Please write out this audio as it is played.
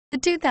The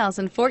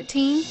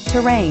 2014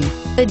 Terrain.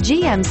 The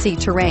GMC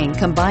Terrain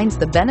combines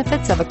the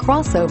benefits of a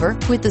crossover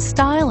with the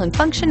style and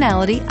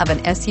functionality of an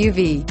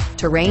SUV.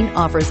 Terrain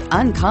offers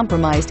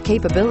uncompromised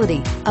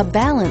capability, a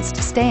balanced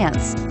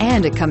stance,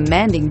 and a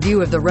commanding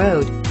view of the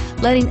road,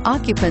 letting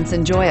occupants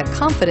enjoy a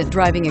confident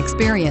driving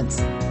experience.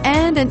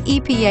 And an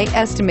EPA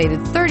estimated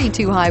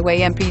 32 highway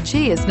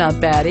MPG is not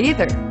bad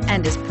either,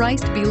 and is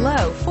priced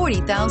below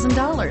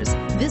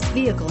 $40,000. This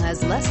vehicle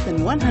has less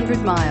than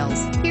 100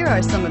 miles. Here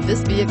are some of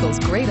this vehicle's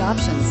great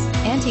options: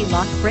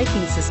 anti-lock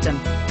braking system,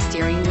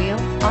 steering wheel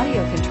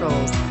audio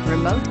controls,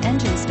 remote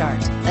engine start,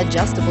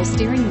 adjustable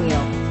steering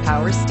wheel,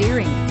 power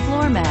steering,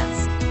 floor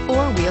mats,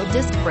 four-wheel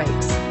disc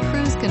brakes,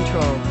 cruise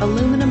control,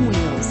 aluminum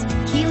wheels,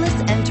 keyless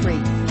entry.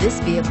 This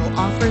vehicle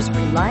offers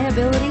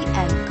reliability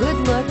and good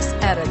looks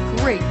at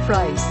a great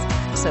price.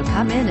 So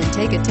come in and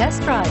take a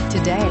test drive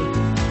today.